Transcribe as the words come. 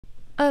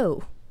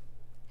Oh,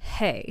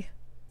 hey.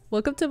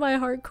 Welcome to my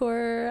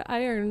hardcore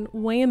Iron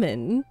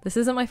Wayman. This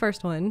isn't my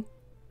first one.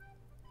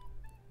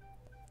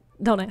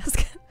 Don't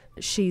ask.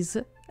 She's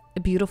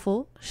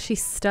beautiful.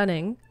 She's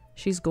stunning.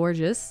 She's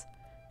gorgeous.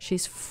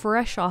 She's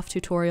fresh off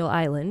Tutorial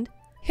Island.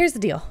 Here's the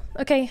deal.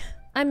 Okay,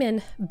 I'm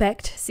in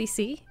Bekt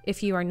CC.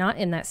 If you are not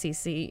in that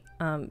CC,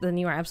 then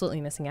you are absolutely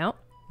missing out.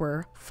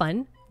 We're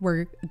fun.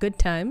 We're good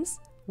times.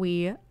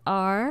 We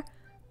are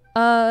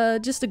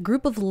just a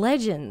group of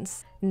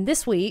legends. And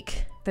this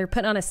week, they're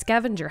putting on a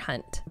scavenger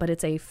hunt, but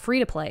it's a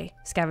free-to-play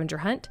scavenger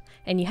hunt,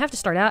 and you have to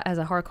start out as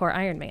a hardcore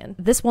Ironman.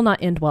 This will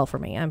not end well for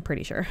me, I'm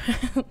pretty sure.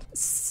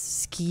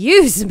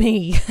 Excuse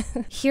me.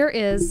 Here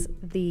is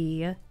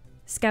the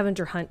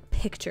scavenger hunt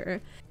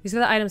picture. These are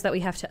the items that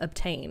we have to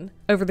obtain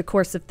over the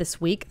course of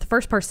this week. The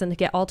first person to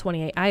get all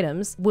 28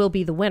 items will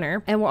be the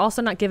winner. And we're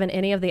also not given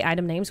any of the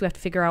item names. We have to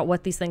figure out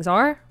what these things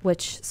are,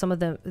 which some of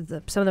them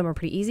are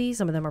pretty easy.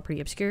 Some of them are pretty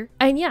obscure.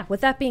 And yeah,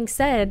 with that being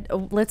said,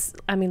 let's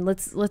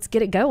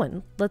get it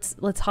going.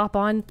 Let's hop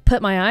on,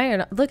 put my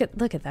iron. Look at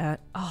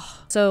that.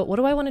 Oh, so what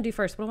do I want to do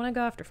first? What do I want to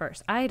go after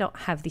first? I don't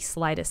have the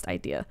slightest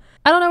idea.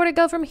 I don't know where to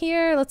go from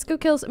here. Let's go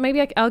kill.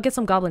 Maybe I'll get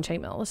some goblin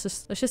chainmail. Let's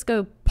just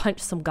go punch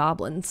some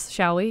goblins,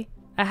 shall we?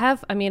 I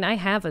have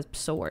a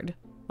sword.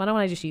 Why don't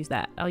I just use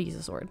that? I'll use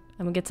a sword.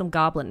 I'm gonna get some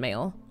goblin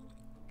mail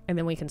and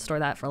then we can store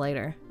that for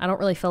later. I don't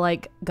really feel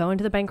like going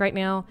to the bank right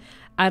now.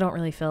 I don't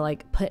really feel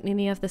like putting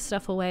any of this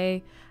stuff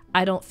away.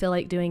 I don't feel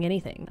like doing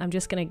anything. I'm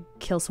just gonna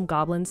kill some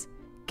goblins,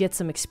 get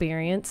some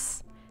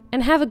experience,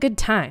 and have a good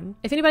time.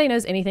 If anybody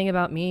knows anything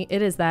about me,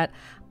 it is that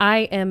I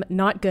am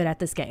not good at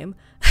this game.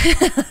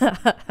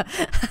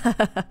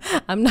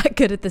 I'm not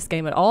good at this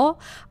game at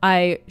all.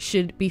 I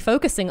should be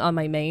focusing on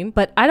my main,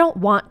 but I don't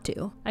want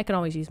to. I can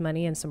always use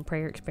money and some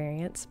prayer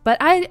experience,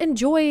 but I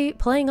enjoy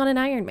playing on an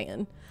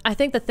Ironman. I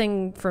think the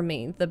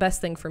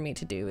best thing for me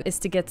to do is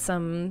to get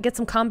some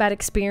combat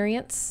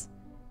experience,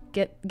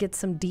 get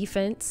some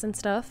defense and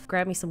stuff,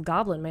 grab me some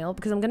goblin mail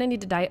because I'm gonna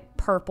need to dye it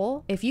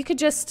purple. If you could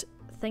just,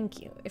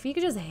 thank you. If you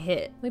could just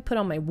hit, let me put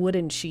on my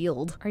wooden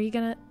shield. Are you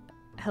gonna,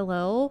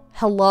 hello?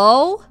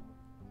 Hello?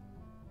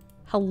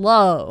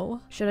 Hello?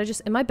 Should I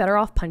just, am I better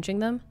off punching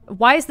them?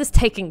 Why is this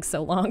taking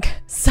so long?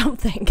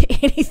 Something,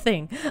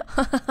 anything.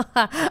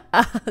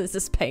 This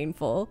is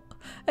painful.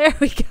 There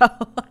we go.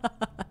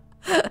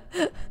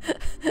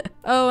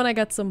 Oh, and I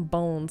got some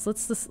bones.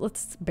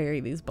 Let's bury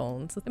these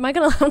bones. I'm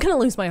gonna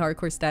lose my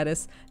hardcore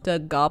status to a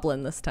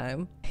goblin this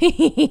time.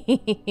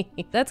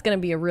 That's gonna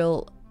be a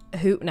real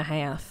hoot and a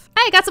half.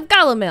 Hey, got some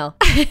goblin mail.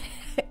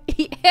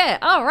 Yeah,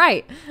 all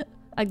right.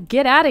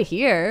 Get out of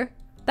here.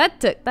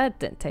 That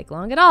didn't take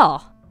long at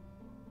all.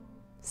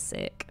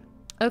 Sick.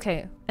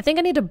 Okay, I think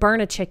I need to burn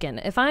a chicken.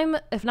 If I'm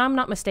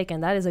not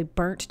mistaken, that is a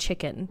burnt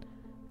chicken.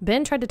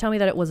 Ben tried to tell me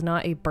that it was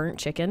not a burnt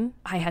chicken.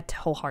 I had to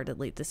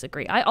wholeheartedly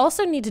disagree. I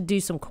also need to do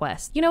some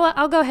quests. You know what?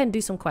 I'll go ahead and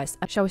do some quests.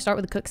 Shall we start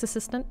with the cook's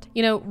assistant?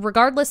 You know,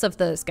 regardless of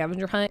the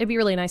scavenger hunt, it'd be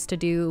really nice to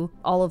do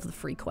all of the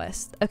free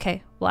quests.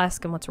 Okay, we'll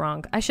ask him what's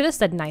wrong. I should have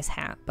said nice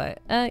hat, but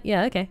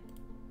yeah, okay.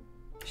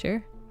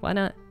 Sure, why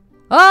not?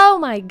 Oh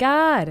my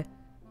God,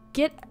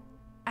 get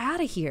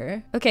out of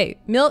here. Okay,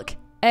 milk,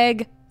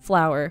 egg,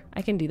 flour.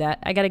 I can do that.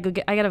 I'm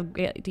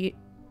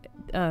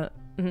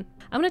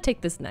gonna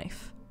take this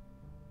knife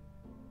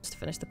just to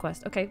finish the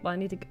quest. Okay, well I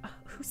need to go.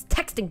 Who's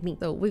texting me?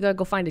 So we gotta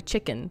go find a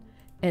chicken,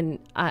 and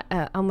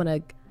I'm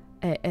gonna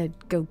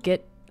go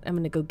get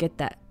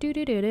that.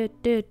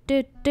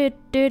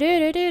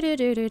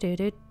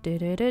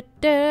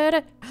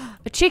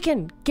 A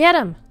chicken, get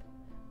him.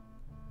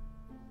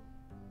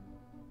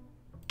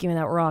 Give me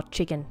that raw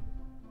chicken.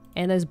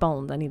 And those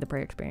bones, I need the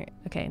prayer experience.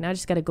 Okay, now I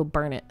just gotta go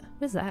burn it.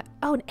 What is that?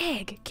 Oh, an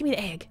egg. Give me the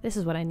egg. This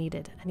is what I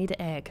needed. I need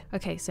the egg.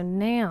 Okay, so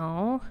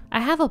now I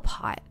have a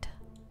pot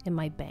in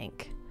my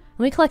bank.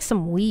 Let me collect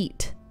some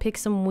wheat. Pick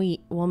some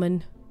wheat,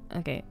 woman.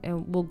 Okay,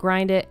 and we'll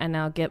grind it, and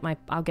I'll get my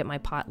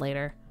pot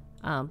later.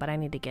 But I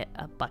need to get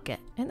a bucket.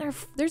 And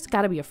there's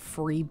gotta be a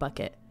free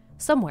bucket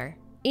somewhere,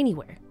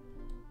 anywhere.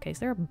 Okay, is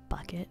there a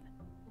bucket?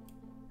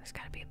 There's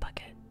gotta be a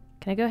bucket.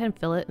 Can I go ahead and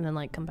fill it and then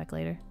like come back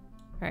later?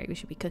 All right, we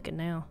should be cooking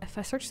now. If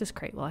I search this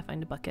crate, will I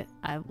find a bucket?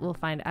 I will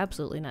find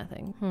absolutely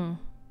nothing.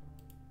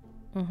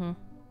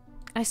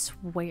 I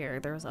swear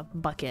there was a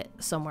bucket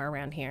somewhere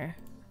around here.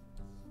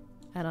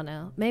 I don't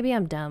know. Maybe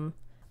I'm dumb.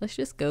 Let's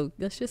just go.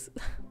 Let's just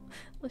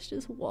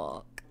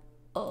walk.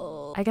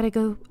 Oh, I gotta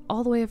go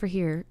all the way over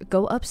here,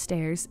 go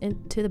upstairs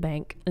into the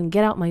bank and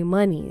get out my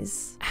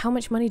monies. How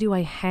much money do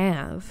I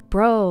have?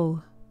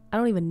 Bro, I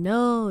don't even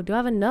know. Do I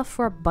have enough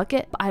for a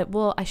bucket?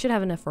 Well, I should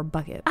have enough for a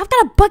bucket. I've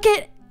got a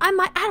bucket.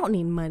 I don't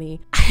need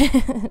money.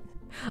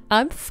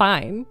 I'm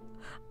fine.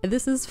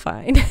 This is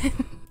fine.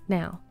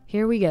 Now,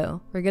 here we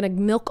go. We're gonna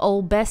milk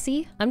old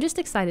Bessie. I'm just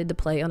excited to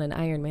play on an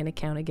Ironman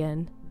account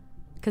again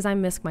because I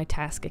missed my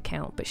task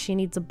account, but she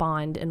needs a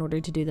bond in order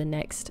to do the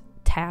next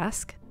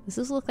task. Does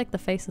this look like the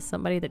face of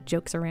somebody that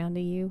jokes around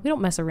to you? We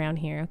don't mess around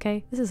here,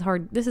 okay? This is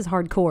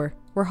hardcore.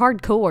 We're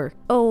hardcore.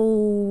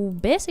 Oh,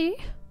 Bessie,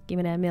 give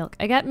me that milk.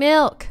 I got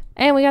milk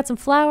and we got some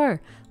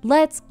flour.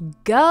 Let's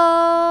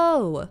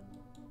go.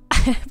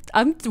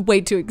 I'm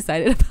way too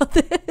excited about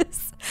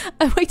this.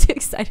 I'm way too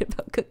excited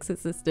about Cook's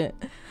Assistant.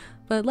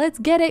 But let's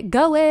get it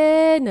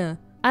going.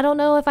 I don't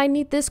know if I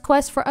need this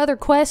quest for other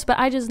quests, but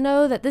I just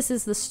know that this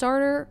is the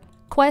starter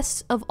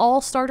quest of all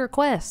starter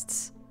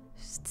quests.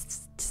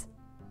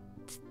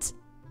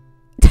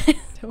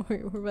 Don't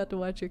worry, we're about to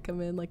watch her come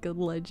in like a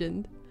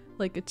legend,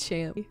 like a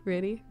champ.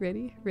 Ready,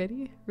 ready,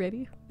 ready,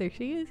 ready. There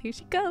she is. Here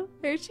she go.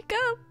 There she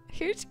go.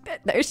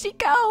 There she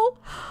go.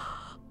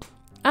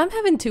 I'm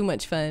having too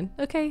much fun,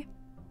 okay?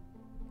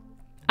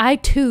 I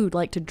too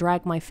like to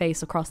drag my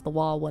face across the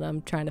wall when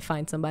I'm trying to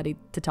find somebody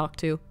to talk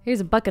to.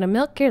 Here's a bucket of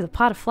milk, here's a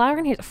pot of flour,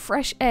 and here's a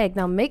fresh egg.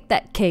 Now make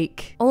that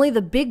cake. Only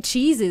the big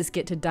cheeses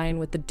get to dine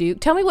with the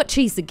Duke. Tell me what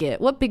cheese to get.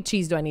 What big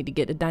cheese do I need to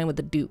get to dine with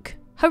the Duke?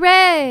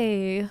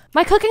 Hooray!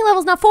 My cooking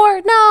level's not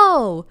 4.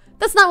 No!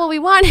 That's not what we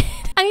wanted.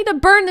 I need to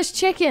burn this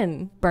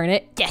chicken. Burn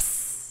it.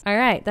 Yes! All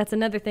right, that's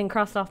another thing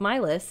crossed off my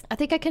list. I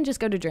think I can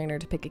just go to Jerni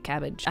to pick a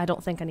cabbage. I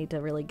don't think I need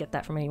to really get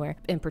that from anywhere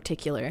in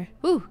particular.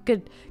 Ooh,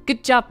 good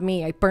job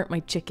me. I burnt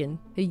my chicken.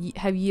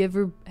 Have you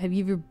ever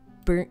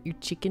burnt your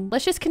chicken?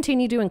 Let's just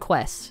continue doing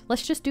quests.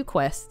 Let's just do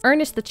quests.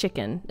 Ernest the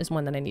chicken is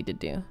one that I need to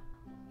do.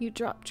 You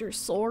dropped your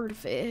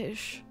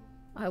swordfish.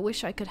 I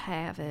wish I could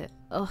have it.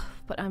 Ugh,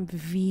 but I'm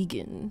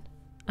vegan.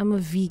 I'm a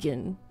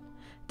vegan.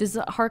 Does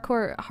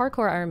hardcore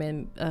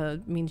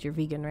Ironman means you're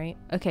vegan, right?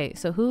 Okay,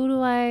 so who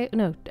do I...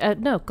 No,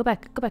 go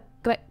back.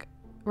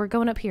 We're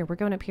going up here. We're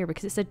going up here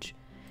because it's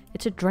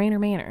a Drainer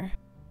Manor.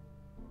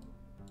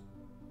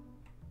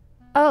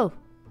 Oh.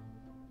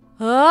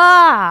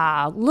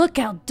 Ah, look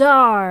how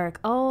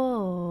dark.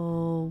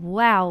 Oh,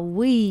 wow,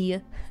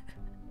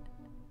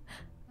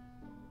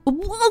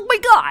 oh my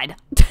God.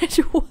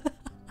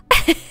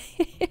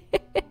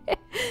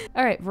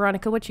 All right,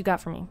 Veronica, what you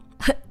got for me?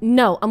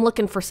 No, I'm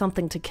looking for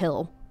something to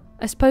kill.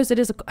 I suppose it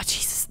is a... Oh,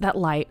 Jesus, that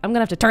light. I'm gonna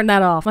have to turn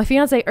that off. My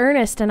fiance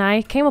Ernest and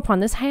I came upon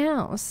this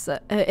house.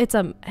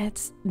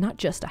 It's not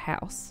just a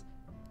house.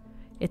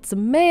 It's a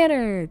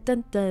manor.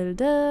 Dun, dun,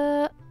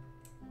 dun.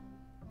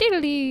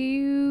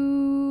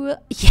 Diddle-doo.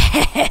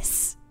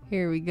 Yes!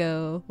 Here we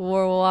go.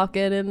 We're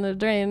walking in the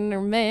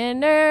Drainer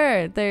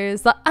Manor.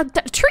 There's a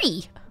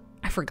tree.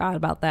 I forgot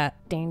about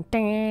that. Dun,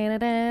 dun, dun,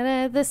 dun,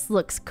 dun. This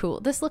looks cool.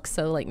 This looks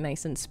so like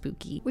nice and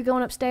spooky. We're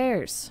going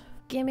upstairs.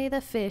 Give me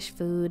the fish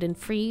food and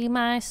free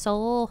my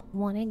soul.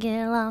 Wanna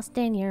get lost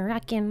in your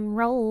rock and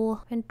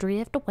roll and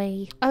drift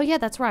away. Oh yeah,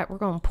 that's right. We're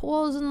gonna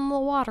poison the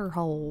water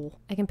hole.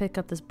 I can pick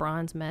up this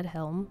bronze med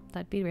helm.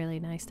 That'd be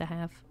really nice to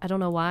have. I don't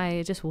know why,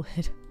 it just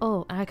would.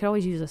 Oh, I could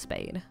always use a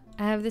spade.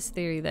 I have this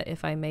theory that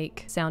if I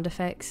make sound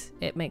effects,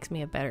 it makes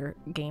me a better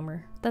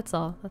gamer. That's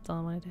all I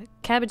wanna do.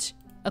 Cabbage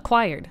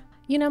acquired.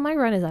 You know, my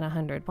run is at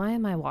 100. Why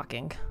am I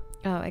walking?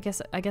 Oh, I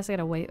guess I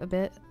gotta wait a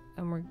bit.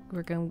 And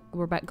we're going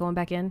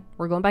back in.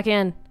 We're going back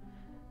in.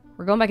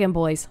 We're going back in,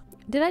 boys.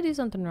 Did I do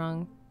something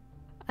wrong?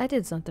 I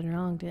did something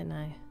wrong, didn't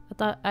I? I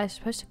thought I was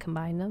supposed to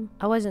combine them.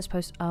 I wasn't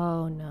supposed to.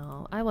 Oh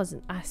no, I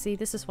wasn't. I see.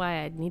 This is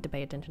why I need to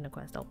pay attention to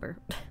quest helper.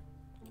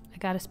 I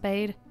got a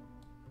spade.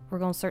 We're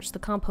gonna search the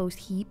compost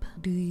heap.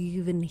 Do you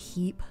even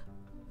heap?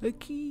 A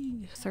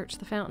key. Search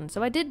the fountain.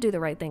 So I did do the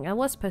right thing. I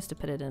was supposed to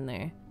put it in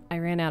there. I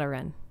ran out of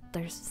run.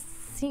 There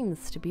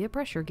seems to be a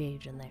pressure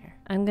gauge in there.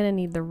 I'm gonna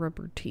need the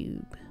rubber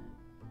tube.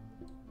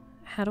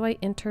 How do I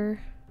enter?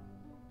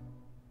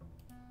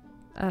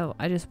 Oh,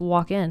 I just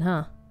walk in,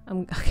 huh?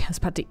 Okay, I was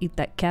about to eat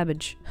that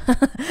cabbage.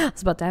 I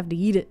was about to have to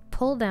eat it.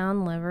 Pull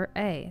down lever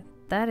A.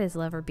 That is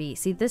lever B.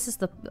 See, this is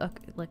the...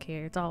 Okay, look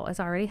here. It's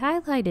already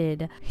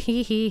highlighted.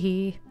 Hee hee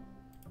hee.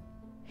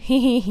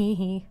 Hee hee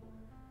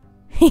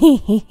hee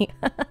hee.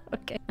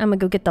 Okay. I'm gonna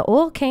go get the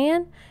oil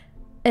can.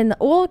 And the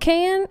oil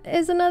can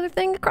is another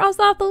thing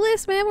crossed off the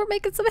list, man. We're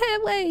making some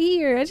headway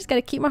here. I just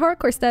gotta keep my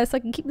hardcore status so I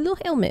can keep the little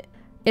helmet.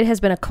 It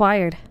has been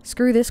acquired.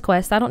 Screw this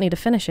quest. I don't need to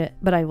finish it,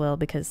 but I will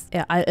because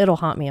it'll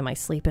haunt me in my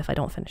sleep if I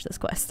don't finish this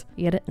quest.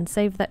 Get it and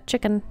save that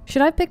chicken.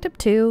 Should I have picked up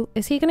 2?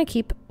 Is he gonna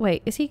keep...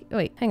 Wait,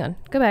 hang on.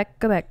 Go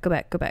back.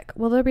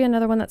 Will there be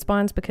another one that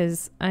spawns?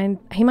 Because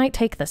he might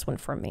take this one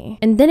from me.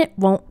 And then it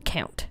won't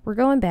count. We're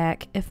going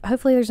back.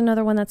 Hopefully there's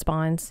another one that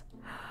spawns.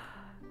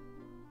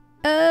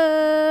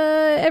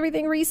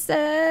 Everything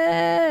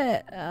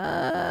reset.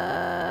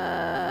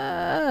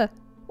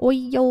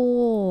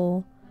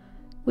 Oil.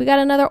 We got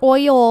another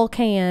oil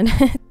can.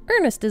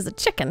 Ernest is a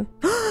chicken.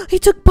 He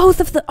took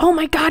both of them. Oh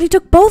my God, he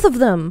took both of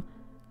them.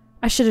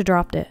 I should have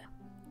dropped it.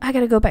 I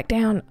gotta go back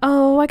down.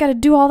 Oh, I gotta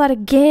do all that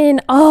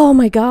again. Oh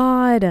my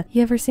God.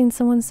 You ever seen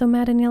someone so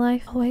mad in your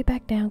life? Oh, way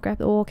back down, grab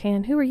the oil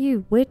can. Who are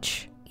you?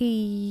 Witch?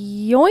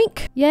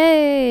 Yoink.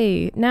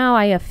 Yay. Now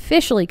I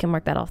officially can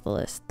mark that off the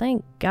list.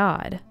 Thank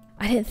God.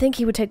 I didn't think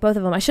he would take both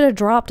of them. I should have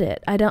dropped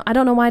it. I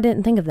don't know why I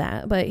didn't think of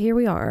that, but here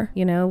we are.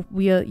 You know,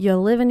 you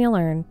live and you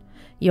learn.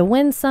 You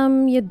win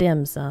some, you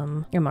dim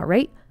some. Am I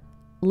right,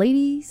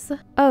 ladies?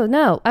 Oh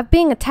no, I'm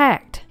being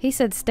attacked. He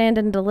said stand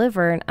and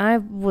deliver, and I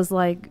was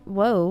like,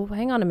 whoa,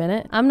 hang on a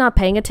minute. I'm not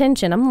paying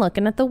attention. I'm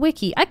looking at the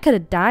wiki. I could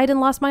have died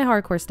and lost my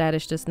hardcore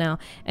status just now.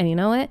 And you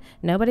know what?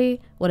 Nobody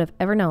would have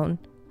ever known.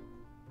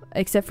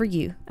 except for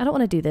you. I don't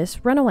want to do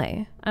this. Run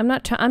away. I'm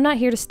not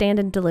here to stand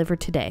and deliver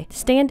today.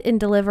 Stand and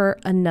deliver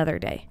another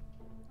day.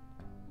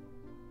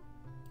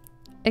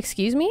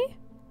 Excuse me?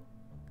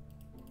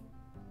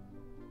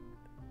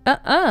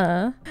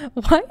 Why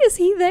is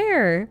he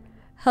there?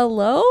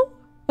 Hello?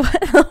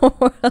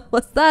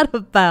 What's that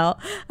about?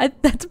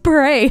 That's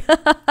prey.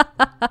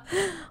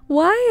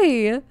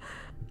 Why?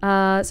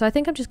 So I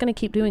think I'm just gonna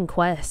keep doing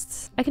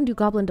quests. I can do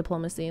goblin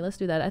diplomacy. Let's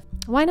do that.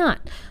 Why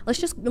not? Let's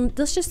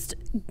just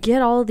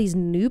get all of these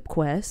noob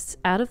quests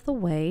out of the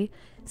way,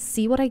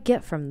 see what I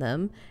get from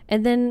them,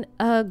 and then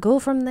go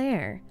from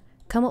there.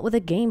 Come up with a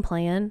game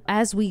plan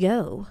as we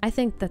go. I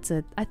think that's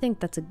a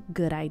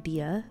good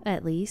idea,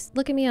 at least.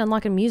 Look at me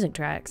unlocking music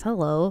tracks.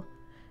 Hello.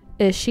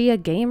 Is she a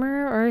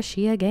gamer or is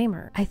she a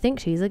gamer? I think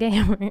she's a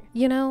gamer.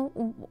 You know,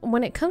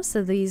 when it comes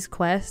to these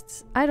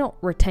quests, I don't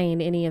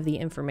retain any of the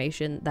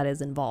information that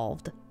is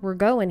involved. We're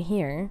going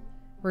here.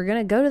 We're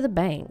gonna go to the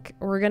bank.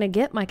 We're gonna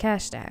get my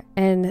cash stack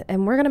and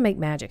we're gonna make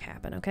magic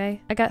happen,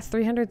 okay? I got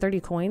 330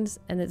 coins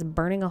and it's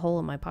burning a hole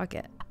in my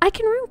pocket. I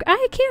can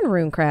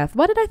runecraft.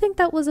 Why did I think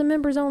that was a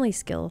members only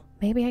skill?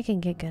 Maybe I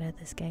can get good at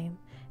this game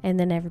and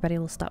then everybody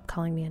will stop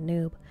calling me a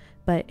noob.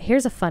 But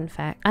here's a fun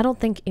fact. I don't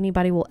think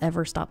anybody will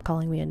ever stop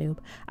calling me a noob.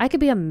 I could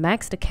be a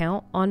maxed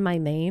account on my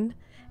main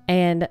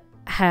and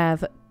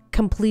have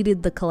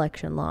completed the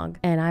collection log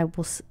and I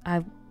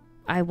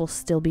will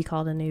still be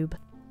called a noob.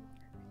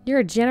 You're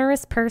a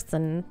generous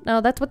person. No,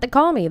 that's what they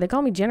call me. They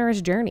call me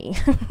Generous Jerni.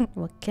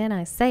 What can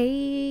I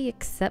say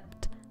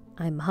except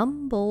I'm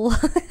humble?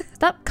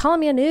 Stop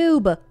calling me a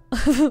noob.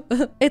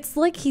 It's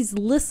like he's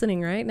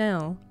listening right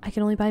now. I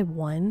can only buy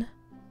one?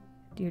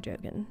 You're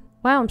joking.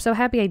 Wow, I'm so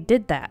happy I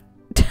did that.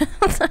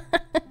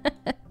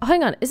 Oh,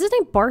 hang on. Is his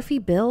name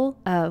Barfy Bill?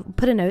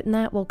 Put a note in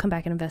that. We'll come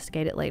back and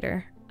investigate it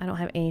later. I don't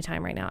have any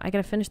time right now. I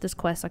gotta finish this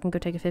quest so I can go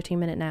take a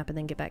 15-minute nap and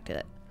then get back to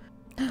it.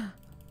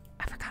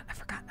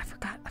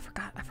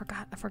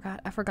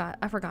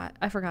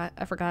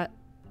 I forgot.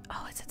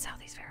 Oh, it's at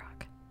Southeast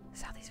Varrock.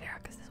 Southeast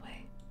Varrock is this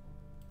way.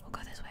 We'll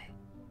go this way.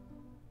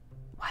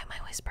 Why am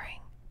I whispering?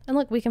 And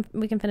look, we can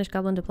finish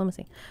goblin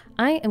diplomacy.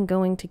 I am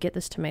going to get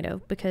this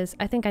tomato because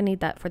I think I need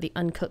that for the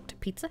uncooked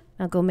pizza.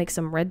 I'll go make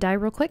some red dye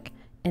real quick,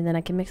 and then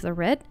I can mix the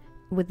red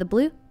with the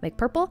blue, make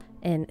purple,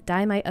 and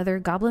dye my other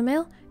goblin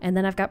mail, and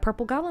then I've got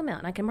purple goblin mail,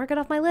 and I can mark it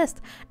off my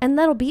list, and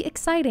that'll be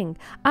exciting.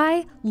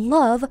 I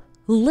love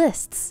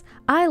lists.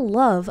 I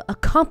love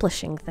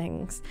accomplishing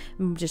things.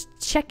 I'm just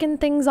checking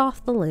things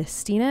off the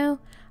list, you know?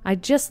 I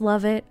just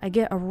love it. I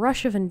get a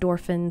rush of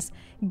endorphins,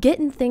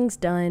 getting things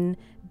done,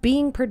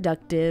 being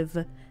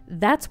productive.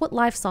 That's what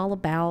life's all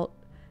about.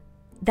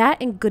 That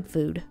and good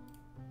food.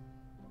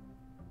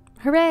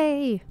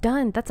 Hooray!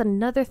 Done. That's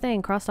another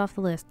thing crossed off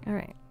the list. All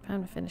right.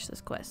 Time to finish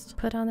this quest.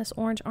 Put on this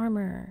orange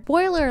armor.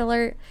 Spoiler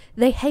alert.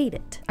 They hate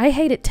it. I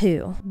hate it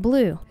too.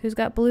 Blue. Who's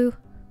got blue?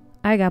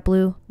 I got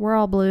blue. We're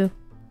all blue.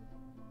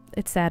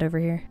 It's sad over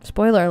here.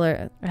 Spoiler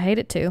alert. I hate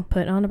it too.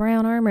 Put on the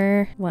brown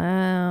armor.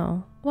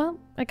 Wow. Well,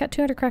 I got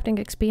 200 crafting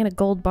XP and a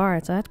gold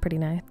bar, so that's pretty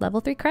nice. Level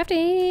 3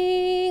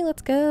 crafting.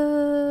 Let's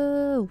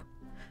go.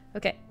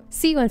 Okay.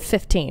 See you in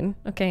 15.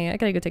 Okay, I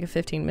gotta go take a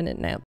 15-minute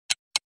nap.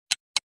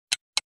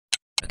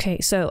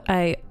 Okay, so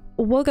I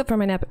woke up from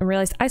my nap and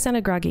realized I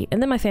sounded groggy,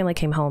 and then my family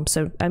came home,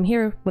 so I'm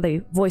here with a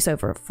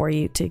voiceover for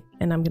you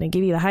and I'm gonna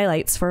give you the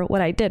highlights for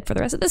what I did for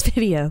the rest of this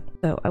video.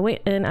 So I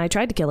went and I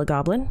tried to kill a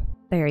goblin.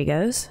 There he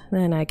goes.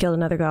 Then I killed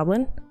another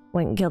goblin.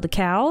 Went and killed a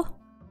cow.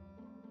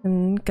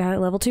 And got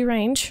level 2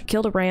 range.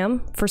 Killed a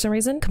ram for some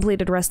reason.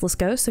 Completed Restless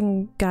Ghost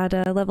and got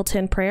a level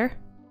 10 prayer.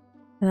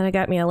 And then I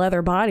got me a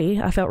leather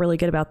body. I felt really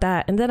good about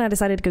that. And then I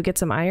decided to go get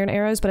some iron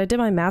arrows, but I did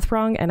my math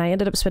wrong and I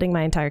ended up spending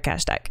my entire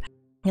cash stack.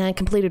 And I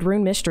completed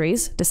Rune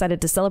Mysteries, decided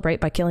to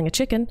celebrate by killing a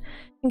chicken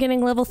and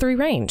getting level 3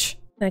 range.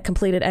 And I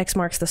completed X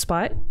marks the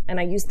spot, and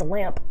I used the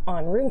lamp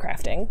on rune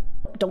crafting.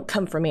 Don't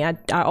come for me, I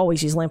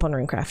always use lamp on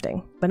rune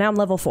crafting. But now I'm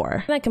level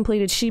 4. And I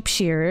completed Sheep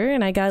Shearer,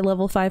 and I got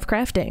level 5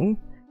 crafting.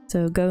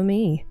 So go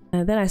me.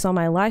 And then I saw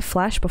my life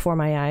flash before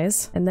my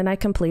eyes, and then I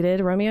completed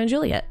Romeo and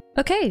Juliet.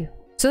 Okay,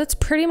 so that's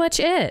pretty much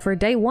it for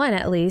day 1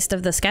 at least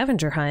of the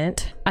scavenger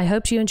hunt. I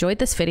hope you enjoyed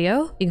this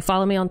video. You can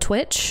follow me on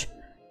Twitch.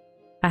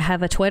 I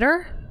have a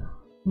Twitter.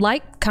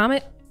 Like,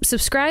 comment,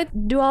 subscribe,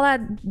 do all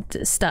that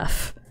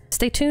stuff.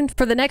 Stay tuned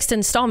for the next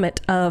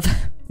installment of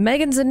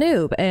Megan's a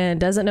noob and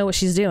doesn't know what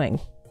she's doing.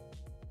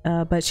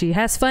 But she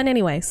has fun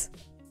anyways.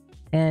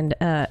 And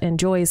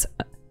enjoys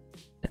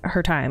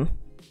her time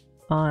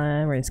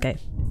on RuneScape.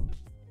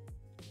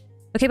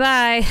 Okay,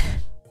 bye!